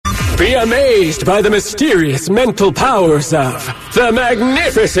Be amazed by the mysterious mental powers of the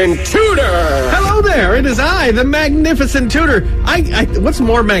Magnificent Tutor. Hello there, it is I, the Magnificent Tutor. What's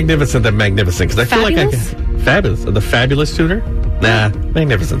more magnificent than magnificent? Because I feel like fabulous. The Fabulous Tutor? Nah,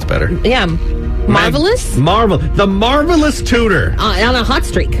 Magnificent's better. Yeah. Marvelous? The Marvelous Tutor. On a hot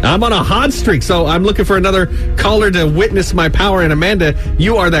streak. I'm on a hot streak, so I'm looking for another caller to witness my power. And Amanda,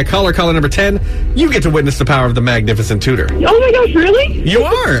 you are that caller number 10. You get to witness the power of the Magnificent Tutor. Oh my gosh, really? You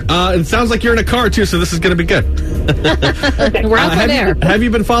are. It sounds like you're in a car, too, so this is going to be good. We're out there. Have you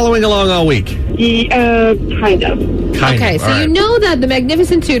been following along all week? Kind of. Okay, so you know that the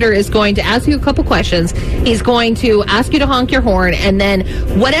Magnificent Tutor is going to ask you a couple questions. He's going to ask you to honk your horn, and then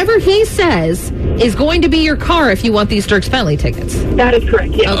whatever he says is going to be your car if you want these Dierks Bentley tickets. That is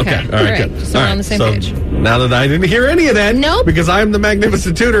correct, yes. Okay. All right, good. So we're on the same page. Now that I didn't hear any of that, Nope. because I'm the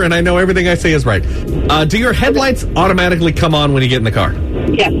Magnificent Tutor and I know everything I say is right. Do your headlights automatically come on when you get in the car?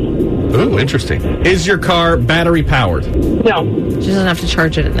 Yes. Ooh, interesting. Is your car battery powered? No. She doesn't have to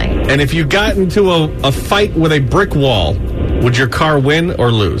charge it at night. And if you got into a fight with a brick wall, would your car win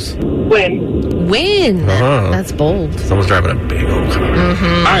or lose? Win. That's bold. Someone's driving a big old car.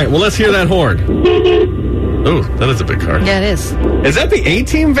 All right, well, let's hear that horn. Ooh, that is a big car. Yeah, it is. Is that the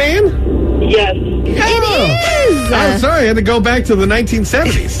A-Team van? Yes. It is. I'm sorry, I had to go back to the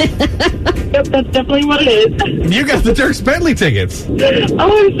 1970s. Yep, that's definitely what it is. You got the Dierks Bentley tickets.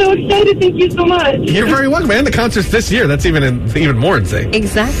 Oh, I'm so excited. Thank you so much. You're very welcome, man. The concert's this year. That's even more insane.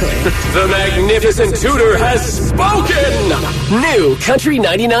 Exactly. The Magnificent Tutor has spoken. New Country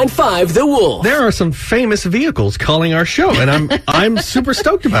 99.5 The Wolf. There are some famous vehicles calling our show, and I'm super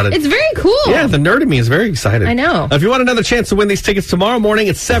stoked about it. It's very cool. Yeah, the nerd in me is very excited. I know. If you want another chance to win these tickets tomorrow morning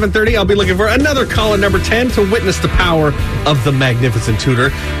at 7:30, I'll be looking for another caller, number 10, to witness the power of the Magnificent Tutor.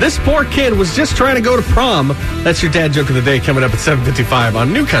 This poor kid was just trying to go to prom. That's your dad joke of the day coming up at 7:55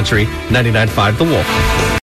 on New Country 99.5 The Wolf.